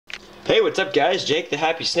Hey, what's up guys? Jake the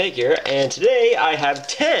Happy Snake here, and today I have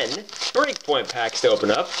 10 Breakpoint packs to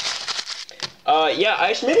open up. Yeah,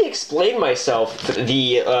 I should maybe explain myself.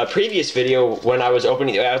 The previous video when I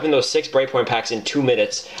opened those 6 Breakpoint packs in 2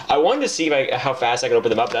 minutes. I wanted to see how fast I could open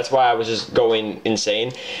them up. That's why I was just going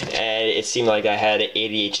insane, and it seemed like I had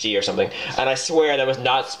ADHD or something. And I swear that was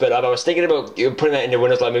not sped up. I was thinking about putting that into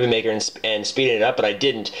Windows Live Movie Maker and speeding it up, but I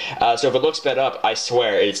didn't. So if it looks sped up, I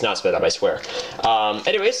swear it's not sped up. I swear.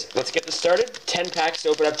 Anyways, let's get this started. 10 packs to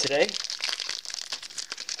open up today.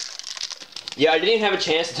 Yeah, I didn't even have a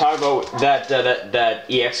chance to talk about that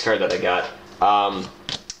EX card that I got. And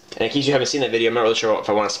in case you haven't seen that video, I'm not really sure if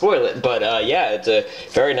I want to spoil it, but yeah, it's a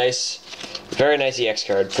very nice EX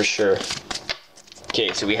card for sure.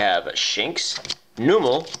 Okay, so we have Shinx,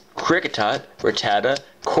 Numel, Kricketot, Rattata,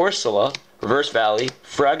 Corsola, Reverse Valley,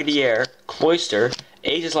 Frogadier, Cloyster,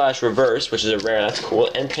 Aegislash-Reverse, which is a rare, that's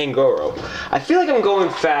cool, and Pangoro. I feel like I'm going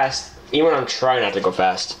fast, even when I'm trying not to go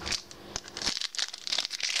fast.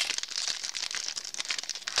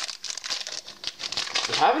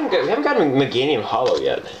 We haven't gotten Meganium Hollow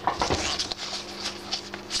yet.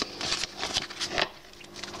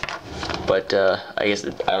 But I guess I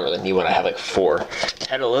don't really need one. I have like 4.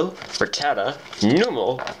 Tedalil, Rattata,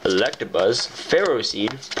 Numel, Electabuzz,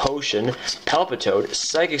 Ferroseed, Potion, Palpitoad,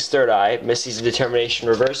 Psychic's Third Eye, Misty's Determination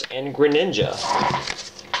Reverse, and Greninja.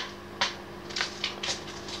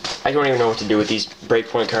 I don't even know what to do with these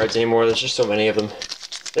Breakpoint cards anymore. There's just so many of them.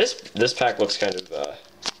 This pack looks kind of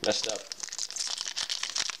messed up.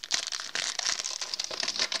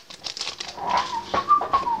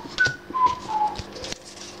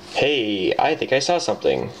 Hey, I think I saw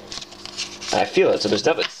something. I feel it, so it's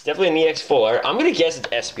definitely an EX full art. I'm gonna guess it's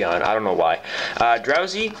Espeon, I don't know why.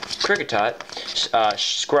 Drowsy, Kricketot,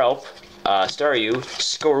 Skrelp, Staryu,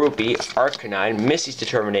 Skorupi, Arcanine, Misty's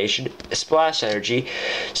Determination, Splash Energy,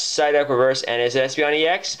 Psyduck Reverse, and is it Espeon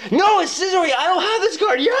EX? No, it's Scizor! I don't have this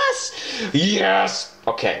card! Yes! Yes!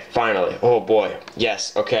 Okay, finally. Oh boy.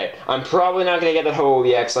 Yes, okay. I'm probably not gonna get the Ho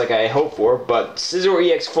EX like I hope for, but Scizor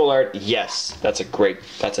EX full art, yes. That's an whoo!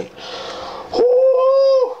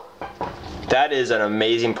 That is an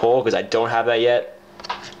amazing pull because I don't have that yet.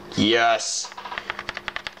 Yes.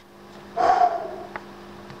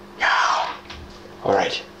 Yeah.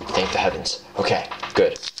 Alright. Thank the heavens. Okay,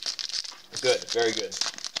 good. Good, very good.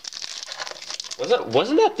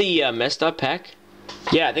 Wasn't that the messed up pack?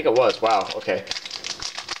 Yeah, I think it was. Wow, okay.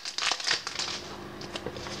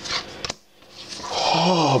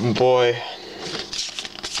 Oh boy.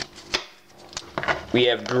 We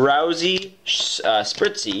have Drowsy,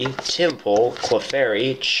 Spritzy, Timple,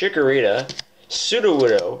 Clefairy, Chikorita,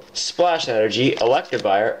 Sudowoodo, Splash Energy,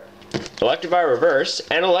 Electivire Reverse,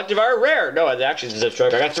 and Electivire Rare. No, it's actually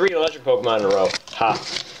Zipstroke. I got 3 electric Pokemon in a row. Ha.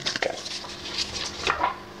 Okay.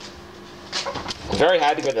 I'm very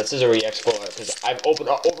happy with that Scizor EX full art because I've opened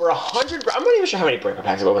up over 100. I'm not even sure how many Breaker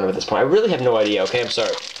packs I've opened up at this point. I really have no idea. Okay, I'm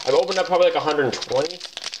sorry. I've opened up probably like 120.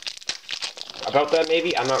 About that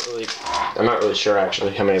maybe. I'm not really sure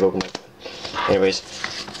actually how many I've opened up. Anyways,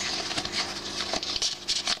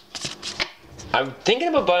 I'm thinking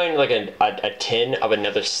about buying like a tin of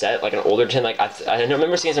another set, like an older tin. Like I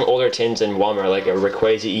remember seeing some older tins in Walmart, like a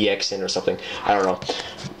Rayquaza EX tin or something. I don't know.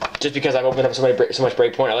 Just because I've opened up so much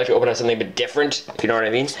Breakpoint, I like to open up something a bit different, if you know what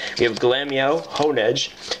I mean. We have Glameow,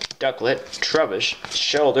 Honedge, Ducklet, Trubbish,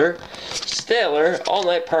 Shelder, Staler, All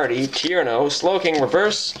Night Party, Tierno, Slowking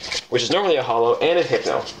Reverse, which is normally a holo, and a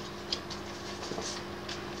Hypno.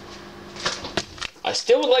 I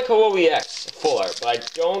still would like Ho EX full art, but I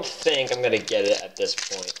don't think I'm gonna get it at this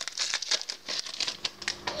point.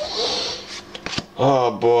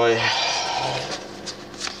 Oh boy.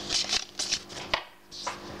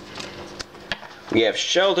 We have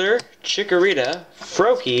Shelder, Chikorita,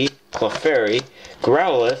 Froakie, Clefairy,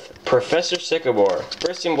 Growlithe, Professor Sycamore,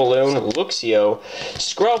 Bursting Balloon, Luxio,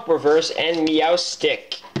 Skrelp Reverse, and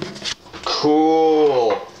Meowstic.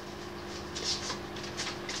 Cool.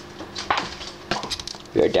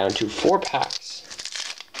 We are down to 4 packs.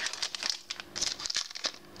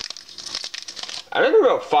 I remember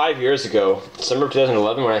about 5 years ago, December of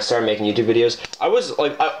 2011, when I started making YouTube videos, I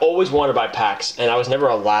always wanted to buy packs, and I was never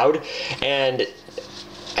allowed, and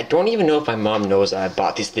I don't even know if my mom knows that I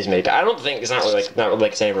bought these many packs. I don't think, it's not really like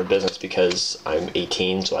it's any of her business because I'm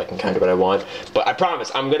 18, so I can kind of do what I want, but I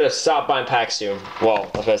promise, I'm gonna stop buying packs soon. Well,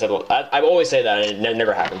 that's what I said. I always say that, and it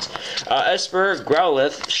never happens. Esper,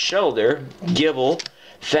 Growlithe, Shelder, Gibble,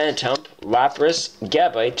 Phantump, Lapras,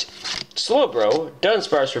 Gabite, Slowbro,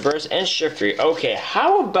 Dunsparce Reverse, and Shiftry. Okay,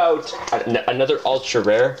 how about another ultra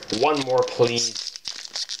rare? One more, please.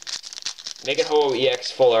 Make it Ho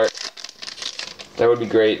EX full art. That would be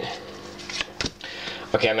great.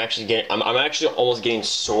 Okay, I'm actually almost getting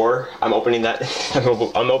sore. I'm opening that.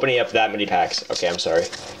 I'm opening up that many packs. Okay, I'm sorry.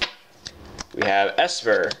 We have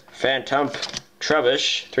Esper, Phantump,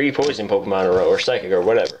 Trubbish, 3 poison Pokemon in a row, or Psychic, or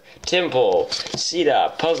whatever. Timple,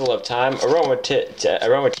 Seedot, Puzzle of Time,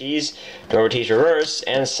 Aromatisse, Reverse,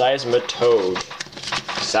 and Seismitoad.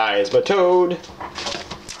 Seismitoad.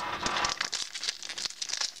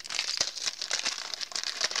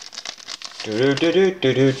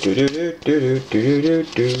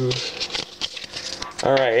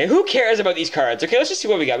 Alright, and who cares about these cards? Okay, let's just see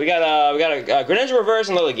what we got. We got a Greninja Reverse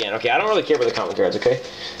and Lilligant. Okay, I don't really care about the common cards, okay?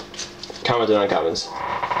 Commons and uncommons.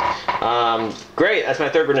 Great, that's my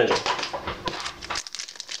 3rd Greninja.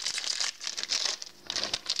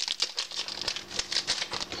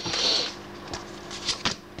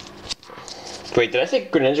 Wait, did I say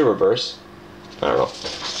Greninja Reverse? I don't know.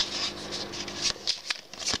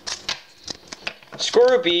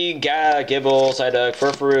 Scorbunny, Gibble, Psyduck,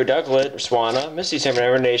 Furfuru, Ducklet, Swanna, Misty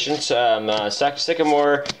Nation,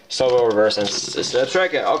 Sycamore, Solo Reverse, and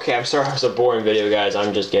Strikeout. Okay, I'm sorry it was a boring video, guys.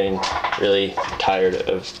 I'm just getting really tired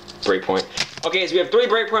of Breakpoint. Okay, so we have 3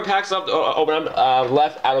 Breakpoint packs left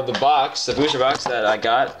left out of the box, the booster box that I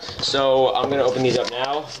got. So I'm gonna open these up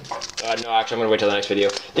now. No, actually, I'm gonna wait till the next video.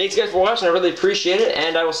 Thanks, guys, for watching. I really appreciate it,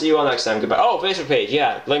 and I will see you all next time. Goodbye. Oh, Facebook page,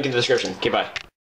 yeah, link in the description. Okay, bye.